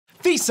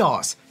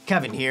Vsauce!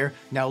 Kevin here.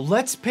 Now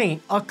let's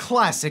paint a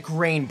classic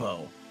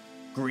rainbow.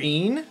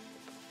 Green.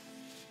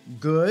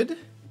 Good.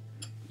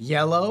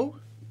 Yellow.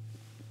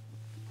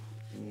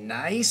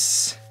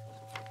 Nice.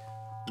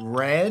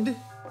 Red.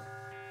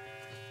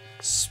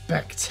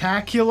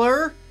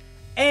 Spectacular.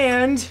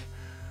 And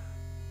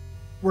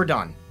we're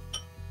done.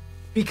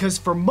 Because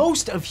for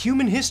most of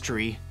human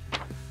history,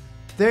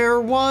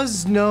 there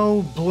was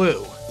no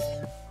blue.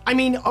 I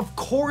mean, of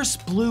course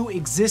blue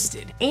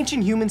existed.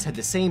 Ancient humans had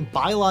the same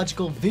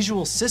biological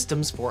visual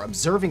systems for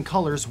observing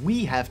colors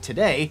we have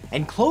today,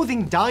 and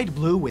clothing dyed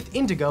blue with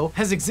indigo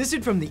has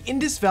existed from the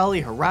Indus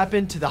Valley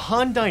Harappan to the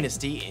Han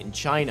Dynasty in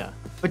China.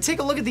 But take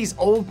a look at these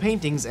old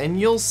paintings and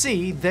you'll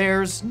see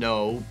there's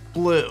no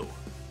blue.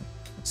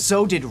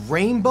 So did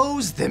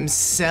rainbows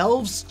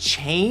themselves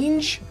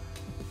change?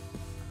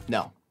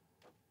 No.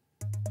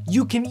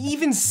 You can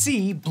even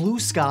see blue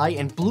sky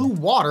and blue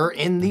water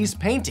in these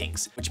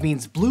paintings, which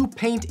means blue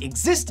paint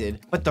existed,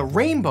 but the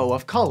rainbow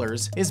of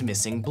colors is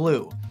missing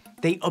blue.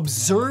 They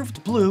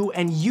observed blue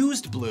and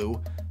used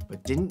blue,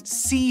 but didn't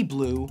see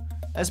blue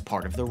as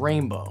part of the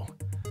rainbow.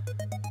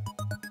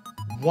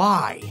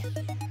 Why?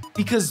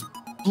 Because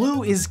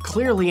blue is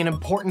clearly an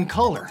important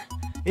color.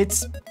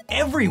 It's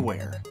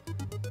everywhere.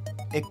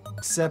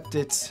 Except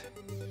it's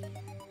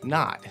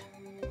not.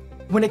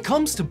 When it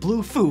comes to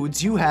blue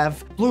foods, you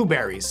have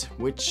blueberries,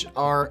 which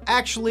are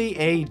actually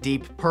a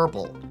deep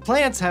purple.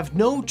 Plants have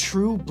no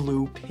true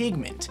blue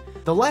pigment.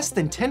 The less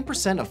than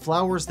 10% of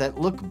flowers that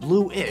look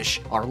bluish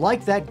are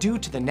like that due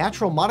to the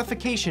natural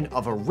modification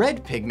of a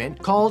red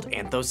pigment called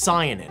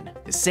anthocyanin.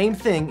 The same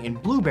thing in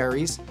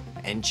blueberries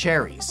and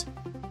cherries.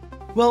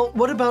 Well,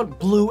 what about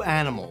blue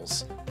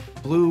animals?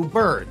 Blue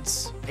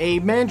birds,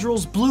 a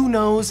mandrill's blue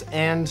nose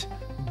and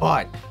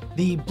butt.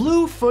 The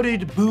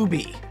blue-footed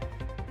booby.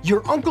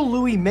 Your Uncle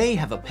Louie may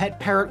have a pet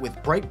parrot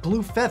with bright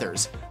blue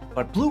feathers,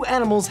 but blue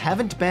animals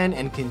haven't been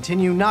and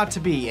continue not to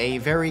be a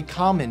very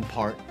common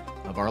part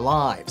of our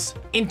lives.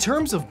 In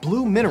terms of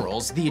blue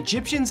minerals, the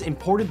Egyptians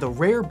imported the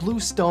rare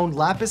blue stone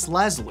lapis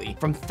lazuli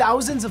from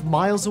thousands of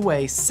miles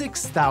away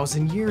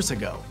 6,000 years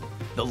ago.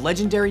 The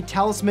legendary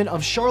talisman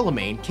of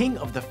Charlemagne, king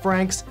of the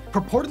Franks,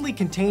 purportedly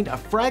contained a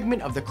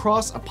fragment of the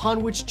cross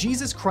upon which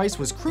Jesus Christ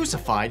was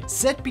crucified,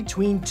 set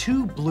between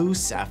two blue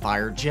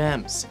sapphire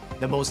gems.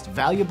 The most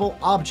valuable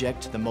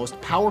object, the most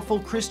powerful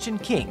Christian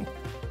king,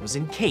 was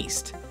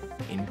encased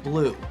in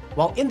blue.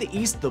 While in the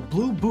East, the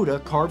blue Buddha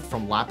carved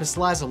from lapis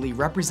lazuli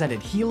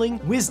represented healing,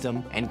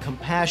 wisdom, and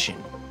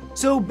compassion.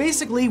 So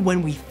basically,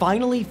 when we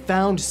finally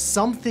found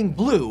something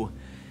blue,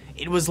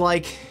 it was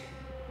like,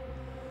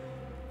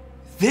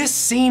 this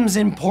seems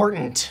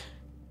important.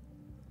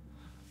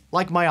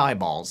 Like my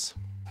eyeballs.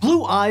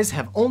 Blue eyes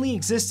have only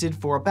existed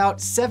for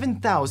about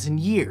 7,000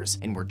 years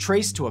and were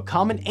traced to a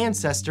common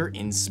ancestor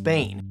in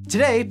Spain.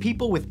 Today,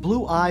 people with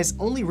blue eyes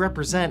only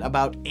represent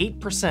about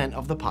 8%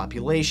 of the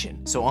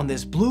population. So on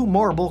this blue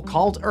marble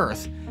called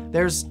Earth,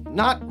 there's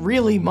not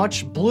really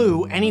much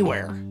blue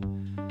anywhere.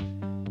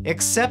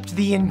 Except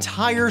the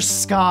entire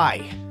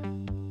sky.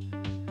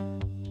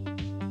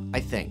 I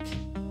think.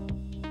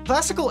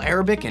 Classical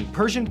Arabic and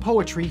Persian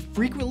poetry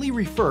frequently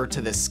refer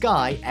to the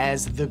sky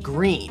as the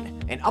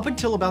green, and up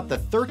until about the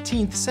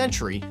 13th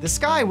century, the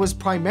sky was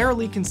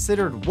primarily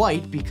considered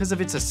white because of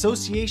its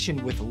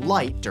association with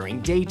light during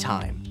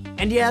daytime.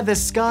 And yeah, the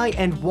sky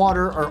and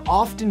water are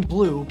often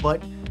blue,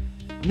 but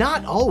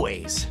not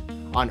always.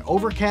 On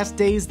overcast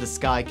days, the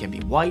sky can be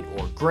white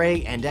or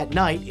gray, and at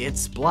night,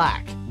 it's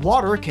black.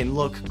 Water can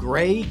look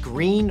gray,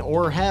 green,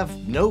 or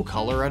have no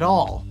color at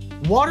all.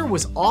 Water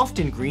was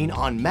often green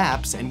on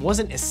maps and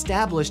wasn't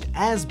established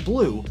as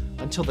blue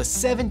until the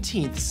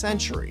 17th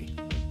century.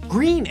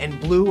 Green and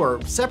blue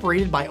are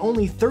separated by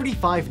only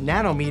 35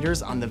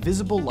 nanometers on the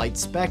visible light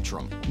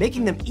spectrum,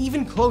 making them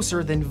even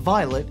closer than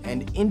violet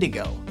and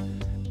indigo.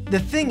 The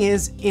thing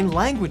is, in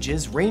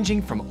languages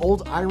ranging from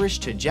Old Irish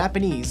to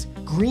Japanese,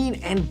 green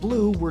and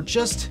blue were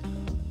just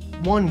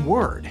one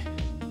word.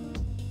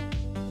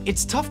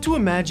 It's tough to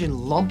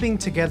imagine lumping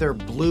together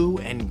blue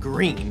and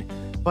green,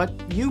 but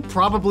you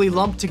probably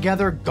lump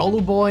together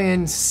Goluboy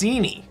and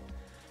Sini.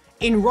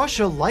 In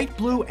Russia, light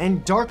blue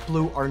and dark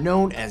blue are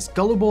known as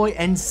Goluboy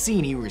and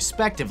Sini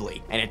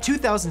respectively, and a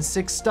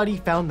 2006 study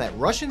found that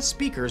Russian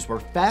speakers were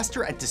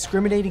faster at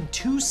discriminating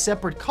two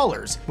separate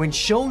colors when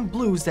shown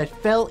blues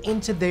that fell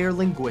into their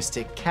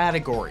linguistic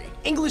category.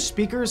 English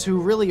speakers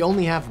who really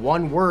only have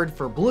one word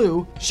for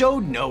blue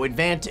showed no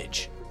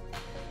advantage.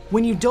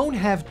 When you don't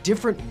have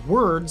different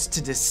words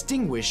to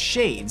distinguish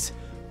shades,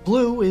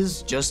 blue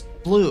is just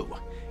blue.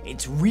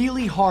 It's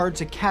really hard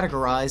to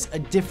categorize a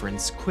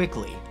difference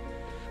quickly.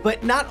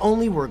 But not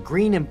only were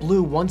green and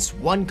blue once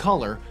one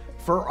color,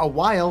 for a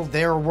while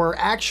there were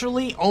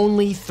actually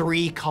only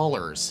three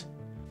colors.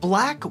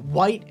 Black,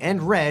 white,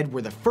 and red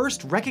were the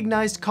first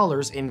recognized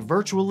colors in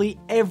virtually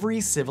every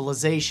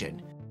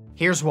civilization.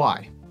 Here's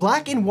why.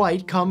 Black and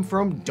white come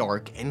from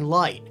dark and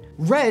light.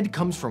 Red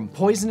comes from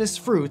poisonous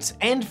fruits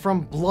and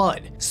from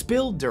blood,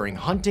 spilled during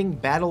hunting,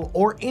 battle,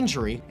 or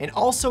injury, and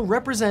also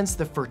represents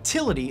the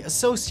fertility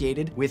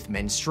associated with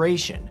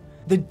menstruation.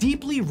 The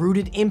deeply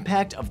rooted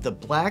impact of the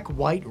black,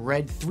 white,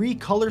 red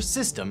three-color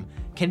system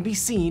can be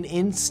seen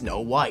in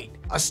Snow White,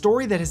 a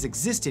story that has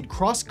existed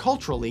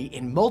cross-culturally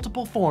in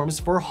multiple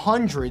forms for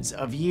hundreds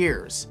of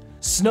years.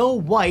 Snow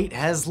White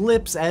has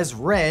lips as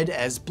red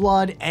as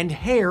blood and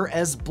hair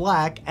as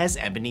black as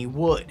ebony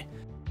wood.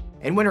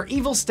 And when her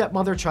evil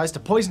stepmother tries to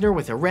poison her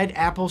with a red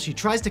apple, she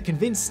tries to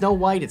convince Snow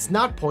White it's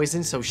not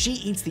poisoned, so she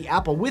eats the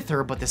apple with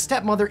her, but the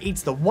stepmother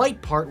eats the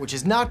white part, which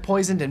is not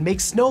poisoned, and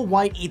makes Snow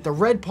White eat the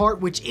red part,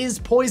 which is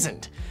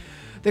poisoned.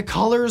 The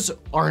colors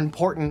are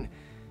important,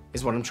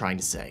 is what I'm trying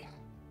to say.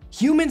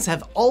 Humans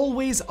have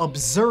always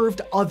observed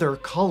other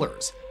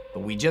colors, but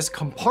we just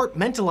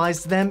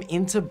compartmentalized them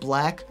into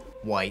black,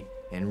 white,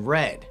 and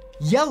red.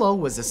 Yellow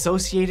was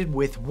associated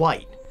with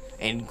white,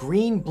 and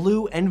green,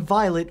 blue, and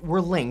violet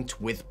were linked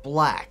with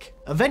black.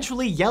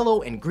 Eventually,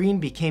 yellow and green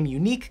became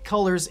unique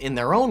colors in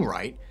their own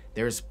right.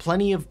 There's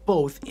plenty of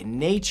both in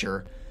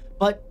nature,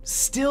 but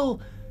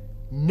still,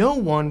 no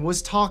one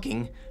was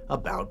talking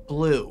about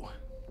blue.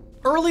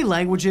 Early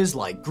languages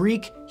like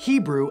Greek,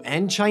 Hebrew,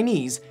 and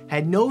Chinese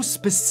had no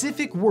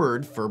specific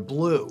word for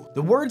blue.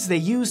 The words they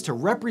used to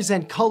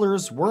represent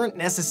colors weren't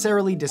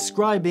necessarily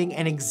describing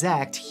an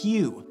exact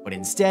hue, but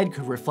instead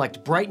could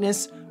reflect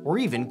brightness or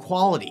even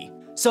quality.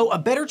 So a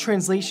better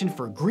translation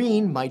for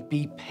green might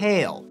be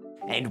pale,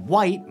 and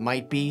white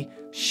might be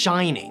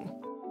shining.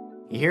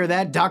 You hear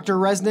that, Dr.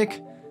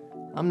 Resnick?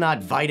 I'm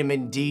not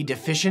vitamin D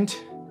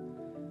deficient.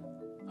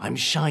 I'm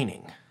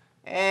shining.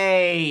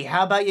 Hey,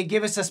 how about you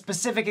give us a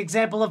specific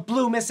example of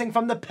blue missing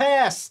from the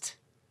past?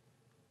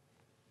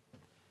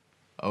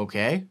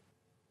 Okay.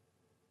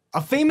 A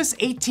famous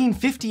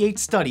 1858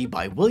 study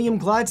by William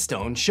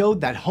Gladstone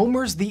showed that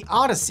Homer's The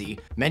Odyssey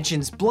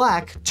mentions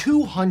black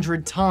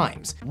 200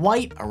 times,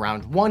 white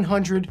around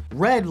 100,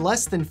 red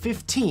less than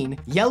 15,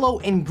 yellow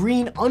and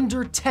green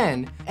under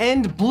 10,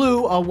 and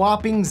blue a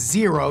whopping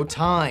 0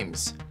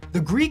 times.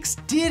 The Greeks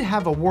did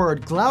have a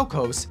word,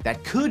 glaukos,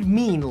 that could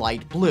mean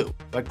light blue,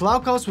 but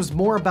glaukos was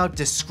more about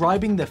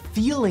describing the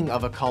feeling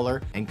of a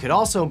color and could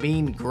also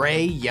mean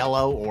gray,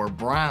 yellow, or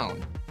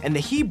brown. And the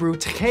Hebrew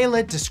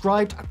tchelet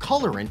described a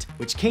colorant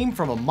which came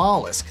from a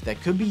mollusk that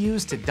could be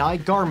used to dye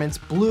garments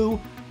blue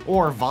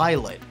or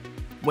violet.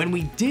 When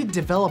we did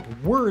develop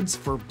words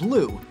for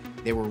blue,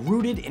 they were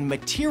rooted in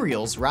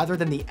materials rather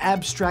than the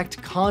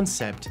abstract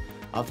concept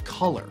of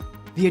color.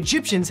 The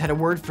Egyptians had a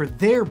word for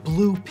their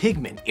blue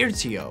pigment,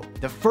 irtio,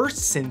 the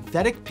first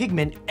synthetic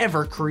pigment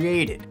ever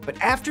created.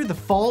 But after the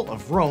fall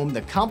of Rome,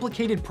 the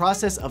complicated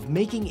process of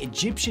making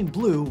Egyptian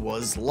blue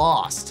was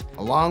lost,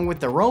 along with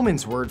the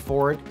Romans' word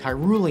for it,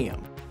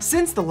 caeruleum.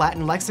 Since the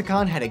Latin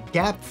lexicon had a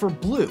gap for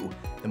blue,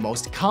 the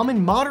most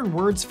common modern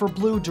words for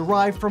blue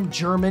derive from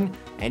German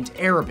and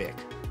Arabic,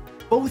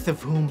 both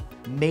of whom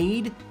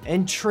made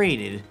and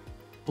traded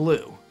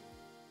blue.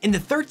 In the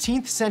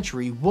 13th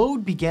century,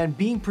 woad began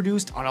being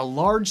produced on a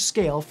large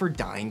scale for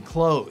dyeing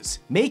clothes.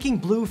 Making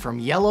blue from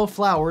yellow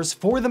flowers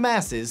for the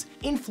masses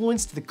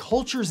influenced the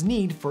culture's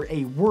need for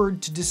a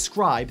word to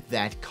describe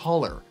that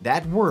color.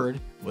 That word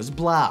was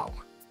blau.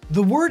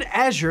 The word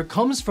azure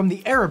comes from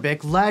the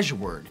Arabic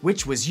lajward,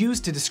 which was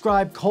used to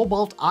describe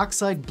cobalt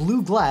oxide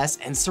blue glass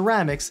and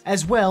ceramics,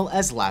 as well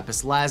as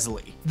lapis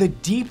lazuli. The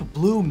deep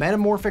blue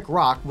metamorphic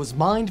rock was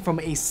mined from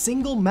a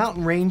single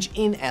mountain range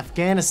in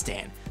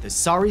Afghanistan, the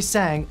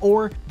Sarisang,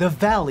 or the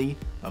Valley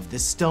of the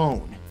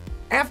Stone.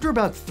 After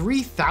about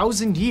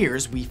 3,000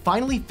 years, we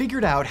finally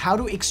figured out how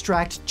to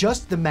extract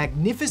just the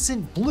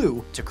magnificent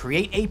blue to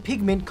create a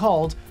pigment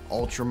called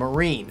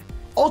ultramarine.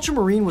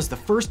 Ultramarine was the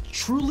first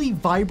truly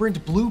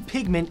vibrant blue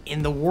pigment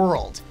in the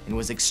world and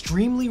was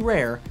extremely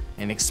rare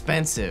and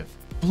expensive.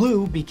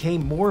 Blue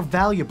became more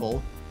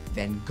valuable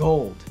than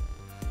gold.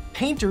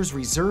 Painters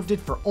reserved it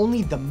for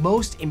only the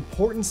most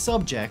important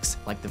subjects,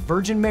 like the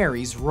Virgin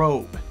Mary's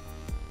robe.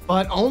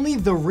 But only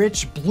the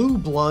rich blue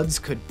bloods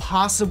could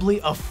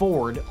possibly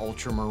afford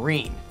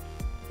ultramarine.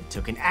 It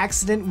took an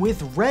accident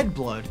with red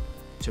blood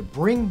to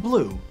bring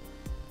blue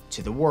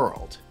to the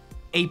world.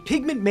 A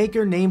pigment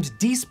maker named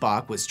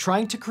Diesbach was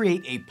trying to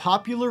create a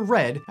popular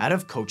red out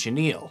of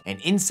cochineal, an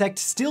insect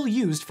still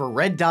used for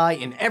red dye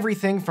in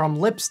everything from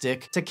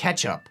lipstick to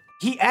ketchup.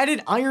 He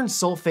added iron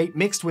sulfate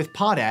mixed with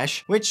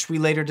potash, which we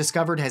later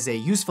discovered has a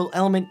useful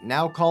element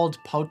now called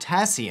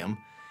potassium.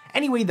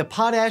 Anyway, the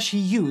potash he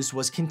used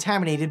was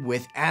contaminated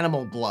with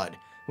animal blood,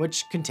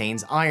 which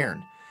contains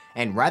iron.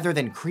 And rather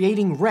than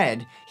creating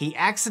red, he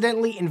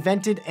accidentally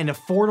invented an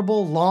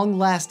affordable,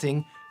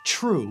 long-lasting,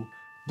 true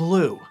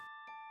blue.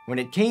 When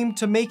it came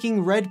to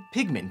making red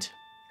pigment,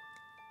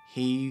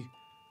 he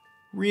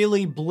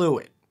really blew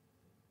it.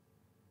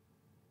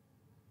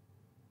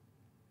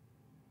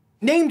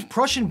 Named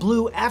Prussian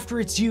blue after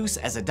its use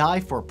as a dye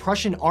for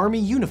Prussian army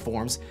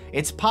uniforms,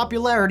 its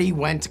popularity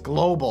went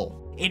global.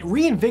 It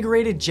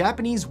reinvigorated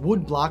Japanese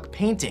woodblock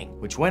painting,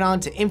 which went on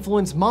to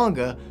influence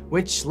manga,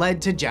 which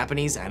led to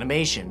Japanese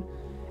animation.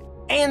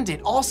 And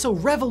it also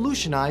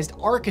revolutionized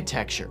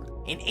architecture.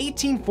 In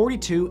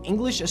 1842,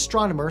 English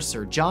astronomer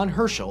Sir John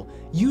Herschel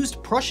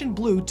used Prussian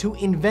blue to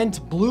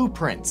invent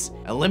blueprints,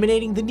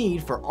 eliminating the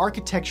need for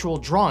architectural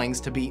drawings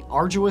to be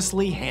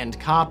arduously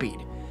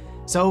hand-copied.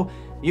 So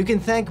you can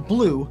thank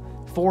blue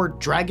for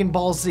Dragon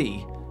Ball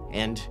Z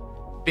and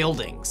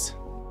buildings.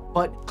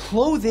 But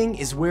clothing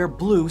is where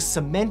blue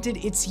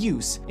cemented its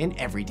use in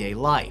everyday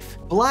life.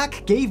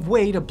 Black gave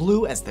way to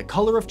blue as the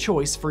color of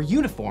choice for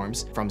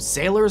uniforms, from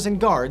sailors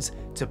and guards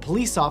to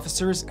police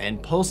officers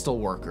and postal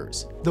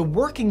workers. The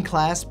working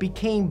class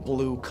became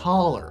blue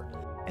collar,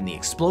 and the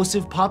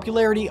explosive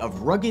popularity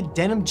of rugged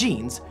denim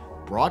jeans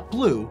brought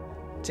blue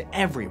to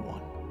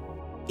everyone.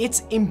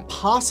 It's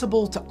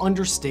impossible to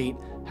understate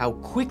how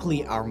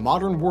quickly our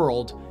modern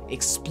world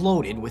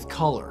exploded with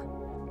color.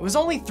 It was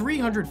only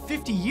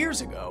 350 years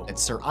ago that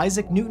Sir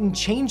Isaac Newton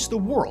changed the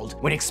world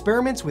when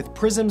experiments with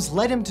prisms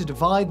led him to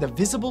divide the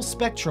visible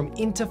spectrum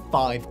into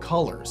 5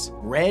 colors: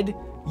 red,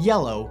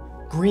 yellow,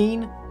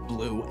 green,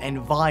 blue, and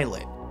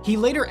violet. He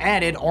later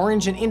added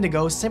orange and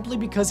indigo simply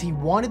because he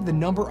wanted the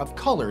number of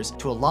colors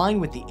to align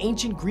with the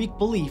ancient Greek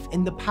belief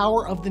in the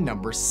power of the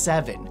number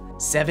 7.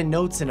 7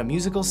 notes in a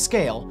musical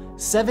scale,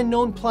 7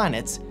 known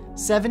planets,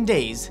 7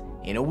 days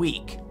in a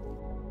week.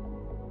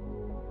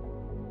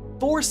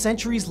 4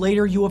 centuries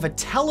later, you have a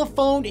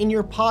telephone in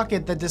your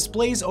pocket that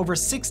displays over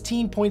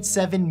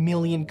 16.7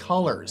 million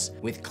colors,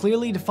 with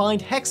clearly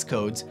defined hex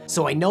codes,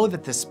 so I know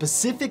that the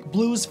specific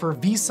blues for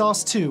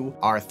Vsauce 2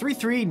 are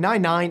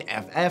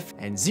 3399FF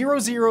and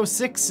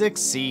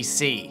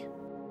 0066CC.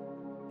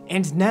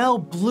 And now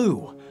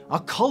blue, a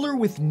color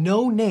with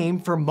no name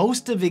for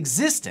most of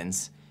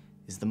existence,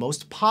 is the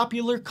most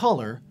popular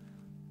color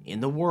in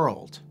the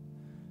world.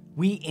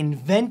 We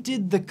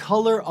invented the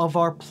color of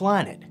our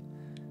planet,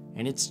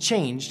 and it's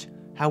changed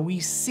how we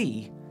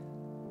see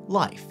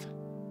life.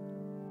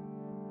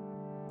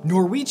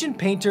 Norwegian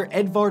painter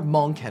Edvard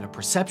Munch had a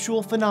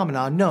perceptual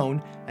phenomenon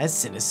known as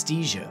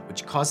synesthesia,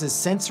 which causes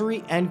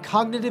sensory and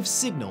cognitive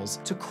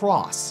signals to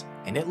cross,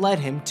 and it led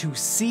him to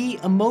see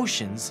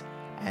emotions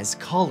as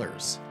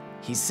colors.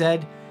 He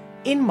said,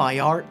 "In my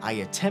art, I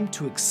attempt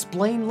to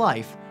explain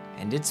life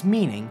and its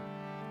meaning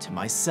to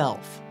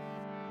myself."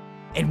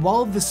 And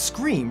while The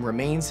Scream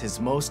remains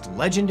his most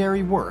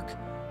legendary work,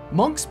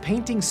 Munch's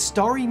painting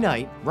Starry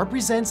Night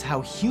represents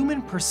how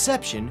human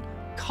perception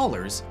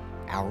colors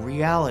our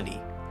reality.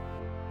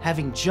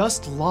 Having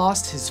just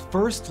lost his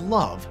first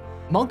love,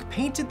 Munch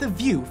painted the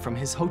view from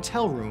his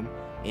hotel room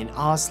in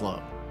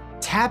Oslo.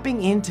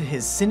 Tapping into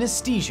his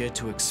synesthesia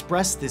to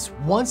express this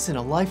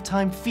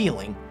once-in-a-lifetime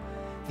feeling,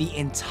 the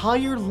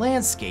entire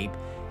landscape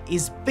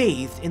is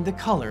bathed in the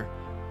color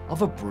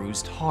of a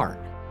bruised heart,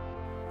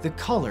 the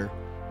color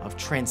of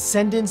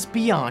transcendence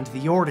beyond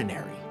the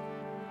ordinary.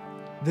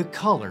 The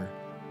color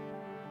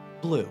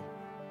blue.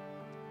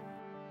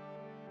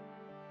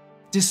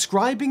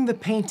 Describing the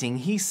painting,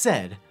 he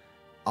said,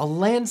 "A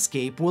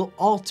landscape will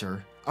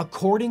alter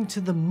according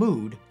to the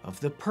mood of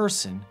the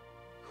person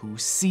who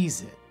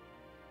sees it."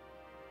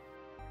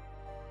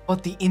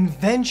 But the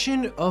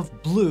invention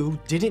of blue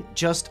didn't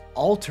just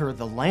alter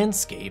the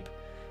landscape,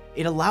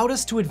 it allowed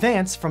us to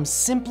advance from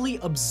simply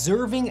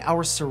observing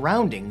our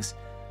surroundings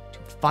to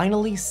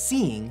finally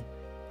seeing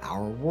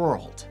our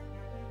world.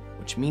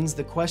 Which means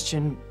the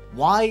question,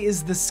 why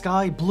is the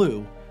sky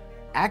blue,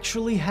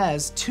 actually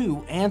has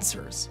 2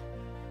 answers.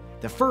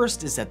 The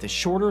first is that the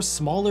shorter,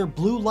 smaller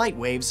blue light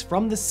waves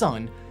from the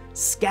sun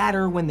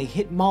scatter when they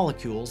hit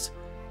molecules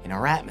in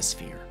our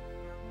atmosphere.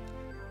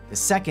 The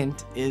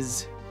second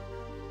is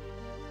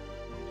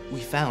we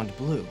found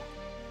blue.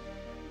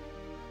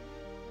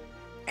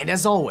 And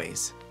as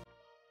always,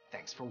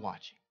 thanks for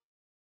watching.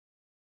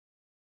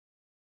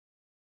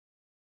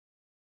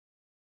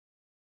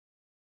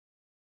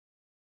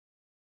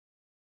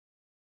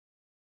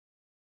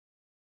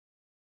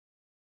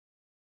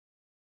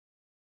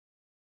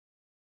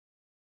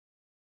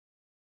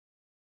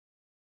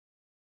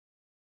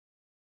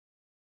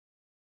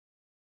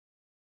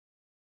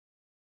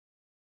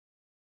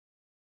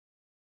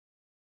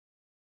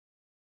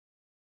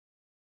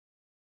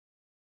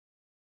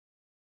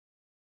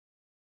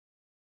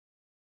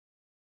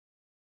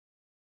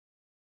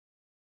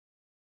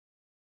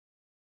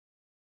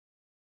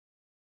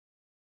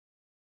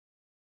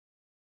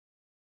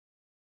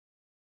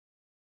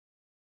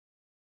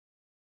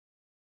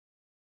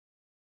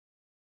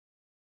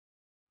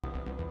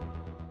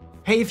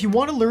 Hey, if you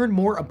want to learn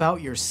more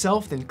about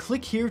yourself, then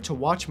click here to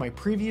watch my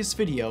previous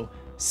video,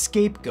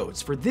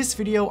 Scapegoats. For this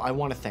video, I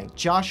want to thank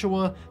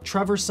Joshua,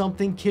 Trevor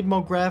Something,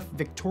 Kidmograph,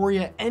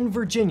 Victoria, and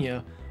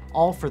Virginia,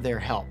 all for their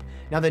help.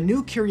 Now, the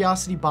new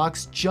Curiosity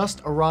box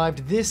just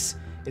arrived. This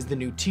is the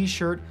new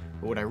t-shirt,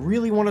 but what I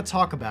really want to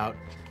talk about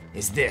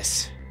is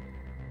this.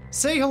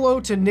 Say hello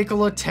to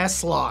Nikola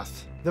Tesla,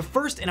 the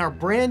first in our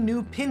brand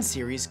new pin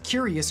series,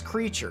 Curious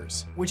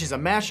Creatures, which is a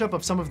mashup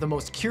of some of the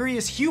most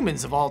curious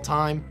humans of all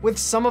time with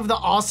some of the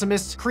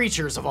awesomest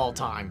creatures of all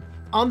time.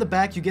 On the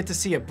back, you get to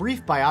see a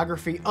brief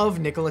biography of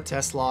Nikola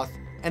Tesla,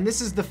 and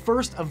this is the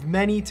first of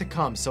many to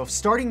come. So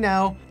starting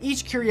now,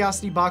 each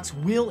curiosity box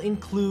will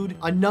include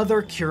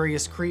another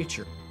curious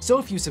creature. So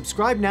if you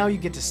subscribe now, you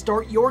get to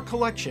start your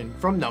collection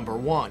from number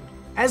 1.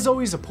 As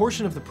always, a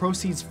portion of the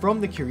proceeds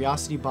from the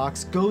curiosity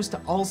box goes to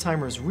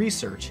Alzheimer's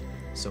research.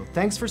 So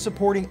thanks for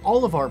supporting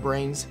all of our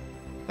brains,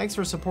 thanks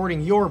for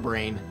supporting your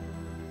brain,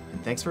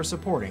 and thanks for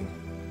supporting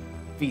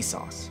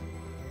Vsauce.